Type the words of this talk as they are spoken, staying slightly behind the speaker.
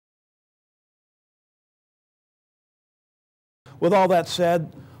With all that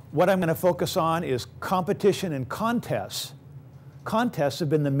said, what I'm going to focus on is competition and contests. Contests have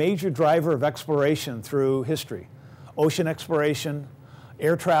been the major driver of exploration through history. Ocean exploration,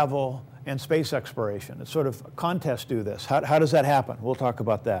 air travel, and space exploration. It's sort of contests do this. How does that happen? We'll talk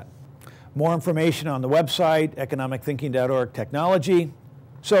about that. More information on the website, economicthinking.org technology.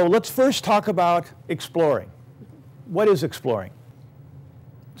 So let's first talk about exploring. What is exploring?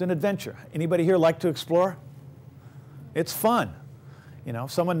 It's an adventure. Anybody here like to explore? It's fun. You know,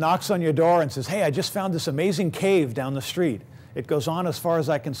 someone knocks on your door and says, hey, I just found this amazing cave down the street. It goes on as far as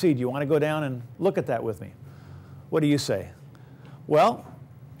I can see. Do you want to go down and look at that with me? What do you say? Well,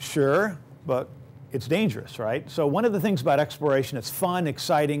 sure, but it's dangerous, right? So one of the things about exploration, it's fun,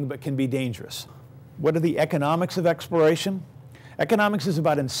 exciting, but can be dangerous. What are the economics of exploration? Economics is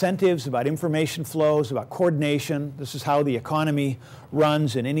about incentives, about information flows, about coordination. This is how the economy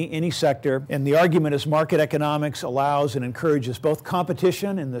runs in any sector. And the argument is market economics allows and encourages both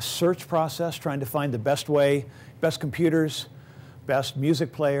competition in the search process, trying to find the best way, best computers, best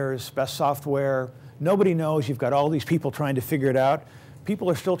music players, best software. Nobody knows. You've got all these people trying to figure it out. People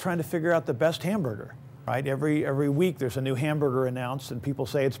are still trying to figure out the best hamburger. Right? Every week there's a new hamburger announced and people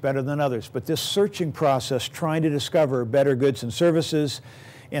say it's better than others. But this searching process, trying to discover better goods and services,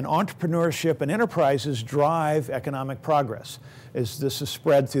 and entrepreneurship and enterprises drive economic progress as this is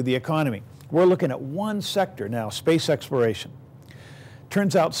spread through the economy. We're looking at one sector now, space exploration.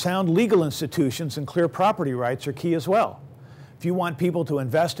 Turns out sound legal institutions and clear property rights are key as well. If you want people to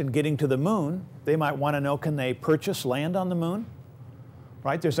invest in getting to the moon, they might want to know, can they purchase land on the moon?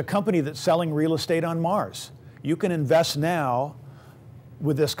 Right? There's a company that's selling real estate on Mars. You can invest now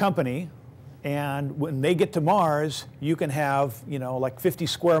with this company, and when they get to Mars, you can have, you know, like 50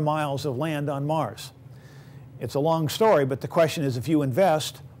 square miles of land on Mars. It's a long story, but the question is, if you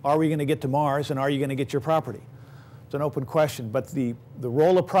invest, are we going to get to Mars, and are you going to get your property? It's an open question, but the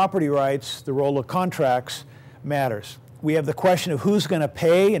role of property rights, the role of contracts matters. We have the question of who's going to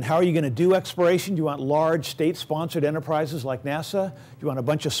pay and how are you going to do exploration. Do you want large state-sponsored enterprises like NASA? Do you want a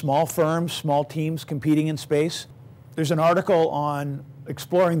bunch of small firms, small teams competing in space? There's an article on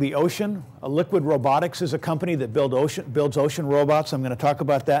exploring the ocean. Liquid Robotics is a company that builds ocean robots. I'm going to talk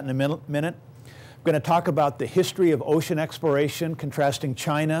about that in a minute. I'm going to talk about the history of ocean exploration, contrasting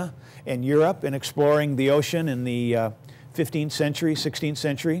China and Europe in exploring the ocean in the 15th century, 16th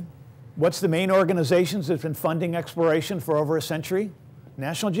century. What's the main organizations that have been funding exploration for over a century?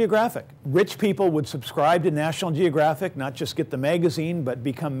 National Geographic. Rich people would subscribe to National Geographic, not just get the magazine, but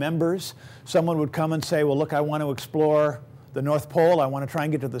become members. Someone would come and say, well, look, I want to explore the North Pole. I want to try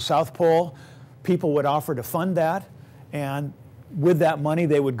and get to the South Pole. People would offer to fund that. And with that money,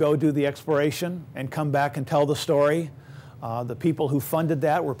 they would go do the exploration and come back and tell the story. The people who funded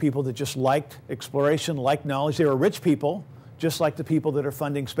that were people that just liked exploration, liked knowledge. They were rich people, just like the people that are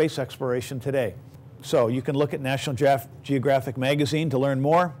funding space exploration today. So you can look at National Geographic magazine to learn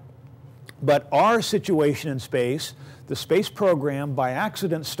more. But our situation in space, the space program by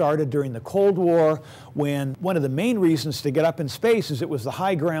accident started during the Cold War, when one of the main reasons to get up in space is it was the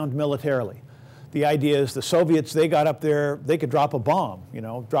high ground militarily. The idea is the Soviets, they got up there, they could drop a bomb, you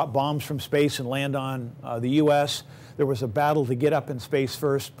know, drop bombs from space and land on the US. There was a battle to get up in space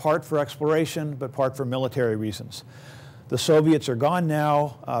first, part for exploration, but part for military reasons. The Soviets are gone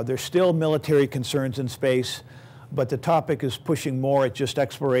now. There's still military concerns in space, but the topic is pushing more at just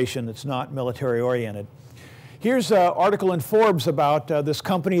exploration. It's not military oriented. Here's an article in Forbes about this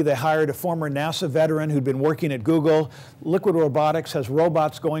company. They hired a former NASA veteran who'd been working at Google. Liquid Robotics has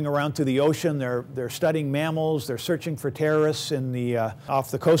robots going around through the ocean. They're studying mammals. They're searching for terrorists in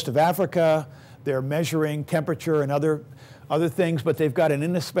off the coast of Africa. They're measuring temperature and other things, but they've got an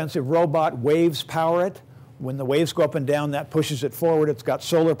inexpensive robot. Waves power it. When the waves go up and down, that pushes it forward. It's got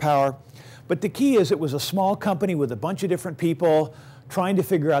solar power. But the key is it was a small company with a bunch of different people trying to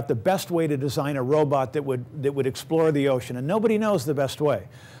figure out the best way to design a robot that would explore the ocean. And nobody knows the best way.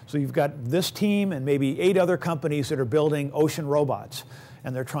 So you've got this team and maybe 8 other companies that are building ocean robots.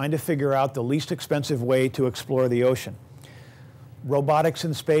 And they're trying to figure out the least expensive way to explore the ocean. Robotics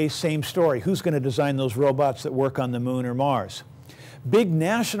in space, same story. Who's going to design those robots that work on the moon or Mars? Big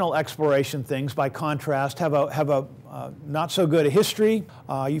national exploration things, by contrast, have a not so good a history.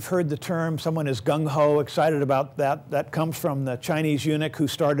 You've heard the term, someone is gung-ho, excited about that. That comes from the Chinese eunuch who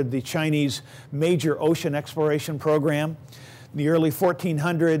started the Chinese major ocean exploration program. In the early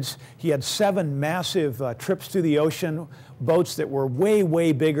 1400s, he had 7 massive trips to the ocean, boats that were way,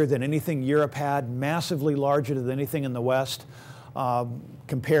 way bigger than anything Europe had, massively larger than anything in the West.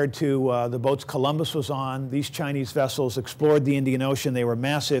 Compared to the boats Columbus was on, these Chinese vessels explored the Indian Ocean. They were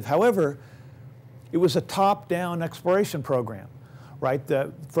massive. However, It was a top-down exploration program, right?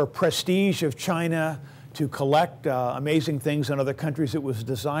 For prestige of China, to collect amazing things in other countries. It was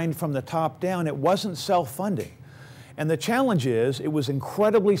designed from the top down. It wasn't self-funding. And the challenge is, it was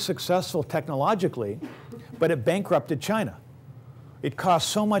incredibly successful technologically, but it bankrupted China. It cost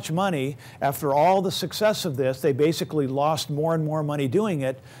so much money. After all the success of this, they basically lost more and more money doing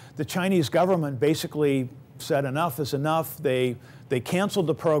it. The Chinese government basically said enough is enough. They canceled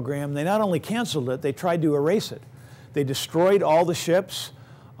the program. They not only canceled it, they tried to erase it. They destroyed all the ships.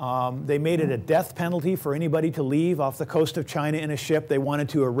 They made it a death penalty for anybody to leave off the coast of China in a ship. They wanted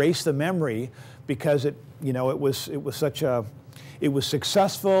to erase the memory because it was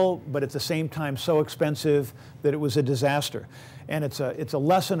successful, but at the same time so expensive that it was a disaster. And it's a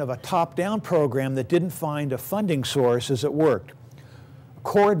lesson of a top-down program that didn't find a funding source as it worked.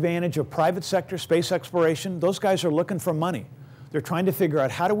 Core advantage of private sector space exploration, those guys are looking for money. They're trying to figure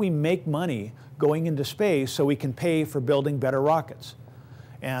out, how do we make money going into space so we can pay for building better rockets?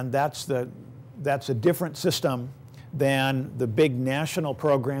 And that's a different system than the big national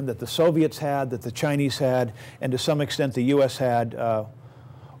program that the Soviets had, that the Chinese had, and to some extent the US had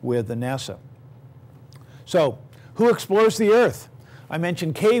with the NASA. So, who explores the Earth? I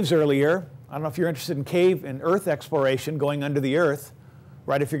mentioned caves earlier. I don't know if you're interested in cave and Earth exploration, going under the Earth.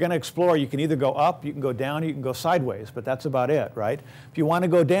 Right, if you're going to explore, you can either go up, you can go down, you can go sideways, but that's about it, right? If you want to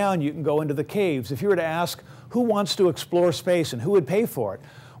go down, you can go into the caves. If you were to ask who wants to explore space and who would pay for it,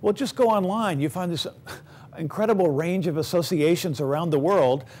 well, just go online. You find this incredible range of associations around the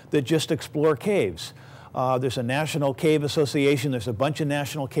world that just explore caves. There's a National Cave Association. There's a bunch of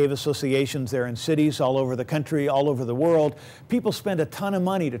National Cave Associations. They're in cities all over the country, all over the world. People spend a ton of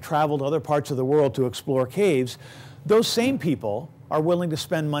money to travel to other parts of the world to explore caves. Those same people are willing to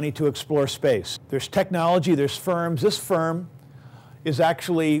spend money to explore space. There's technology, there's firms. This firm is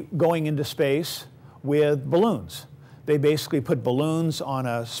actually going into space with balloons. They basically put balloons on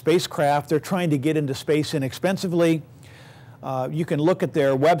a spacecraft. They're trying to get into space inexpensively. You can look at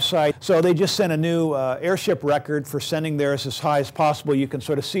their website. So they just sent a new airship record for sending theirs as high as possible. You can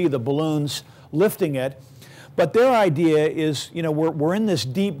sort of see the balloons lifting it. But their idea is, you know, we're in this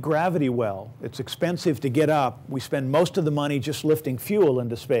deep gravity well. It's expensive to get up. We spend most of the money just lifting fuel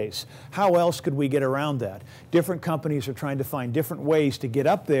into space. How else could we get around that? Different companies are trying to find different ways to get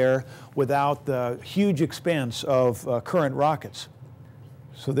up there without the huge expense of current rockets.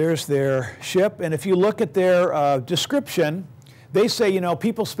 So there's their ship. And if you look at their description, they say, you know,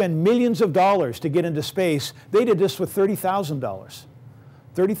 people spend millions of dollars to get into space. They did this with $30,000.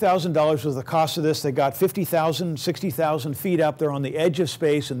 $30,000 was the cost of this. They got 50,000, 60,000 feet up. They're on the edge of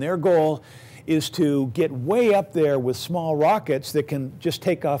space, and their goal is to get way up there with small rockets that can just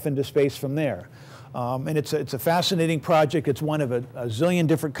take off into space from there. And it's a fascinating project. It's one of a zillion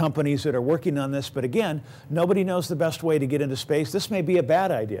different companies that are working on this. But again, nobody knows the best way to get into space. This may be a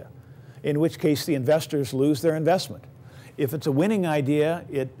bad idea, in which case the investors lose their investment. If it's a winning idea,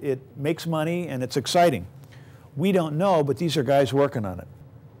 it makes money and it's exciting. We don't know, but these are guys working on it.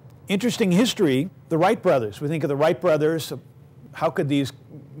 Interesting history, the Wright Brothers. We think of the Wright Brothers. How could these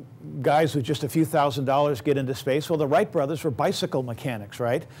guys with just a few $1,000s get into space? Well, the Wright Brothers were bicycle mechanics,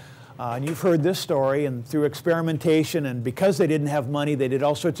 right? And you've heard this story, and through experimentation, and because they didn't have money, they did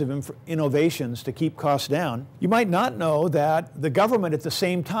all sorts of innovations to keep costs down. You might not know that the government at the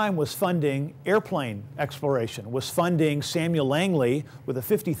same time was funding airplane exploration, was funding Samuel Langley with a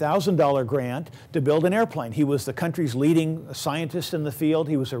 $50,000 grant to build an airplane. He was the country's leading scientist in the field.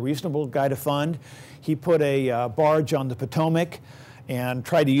 He was a reasonable guy to fund. He put a barge on the Potomac and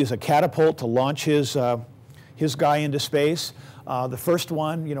tried to use a catapult to launch his guy into space. The first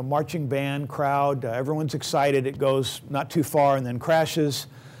one, you know, marching band, crowd, everyone's excited. It goes not too far and then crashes.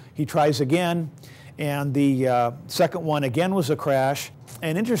 He tries again, and the second one again was a crash.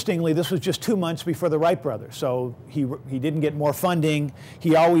 And interestingly, this was just 2 months before the Wright Brothers, so he didn't get more funding.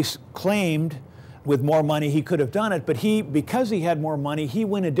 He always claimed with more money he could have done it, but because he had more money, he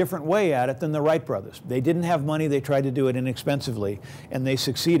went a different way at it than the Wright Brothers. They didn't have money, they tried to do it inexpensively, and they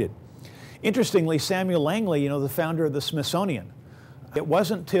succeeded. Interestingly, Samuel Langley, you know, the founder of the Smithsonian, it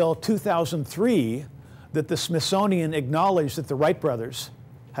wasn't till 2003 that the Smithsonian acknowledged that the Wright Brothers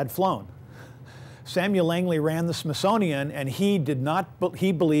had flown. Samuel Langley ran the Smithsonian, and he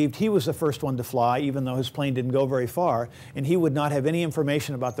believed he was the first one to fly, even though his plane didn't go very far, and he would not have any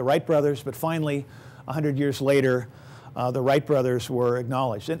information about the Wright Brothers, but finally, 100 years later, the Wright Brothers were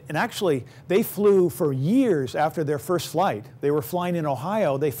acknowledged. And actually, they flew for years after their first flight. They were flying in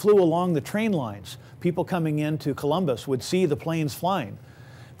Ohio. They flew along the train lines. People coming into Columbus would see the planes flying.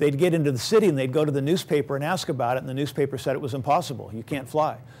 They'd get into the city and they'd go to the newspaper and ask about it, and the newspaper said it was impossible. You can't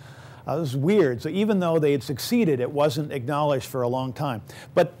fly. It was weird. So even though they had succeeded, it wasn't acknowledged for a long time.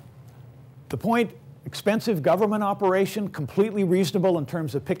 But the point, expensive government operation, completely reasonable in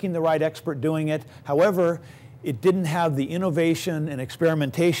terms of picking the right expert doing it. However, it didn't have the innovation and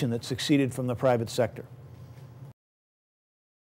experimentation that succeeded from the private sector.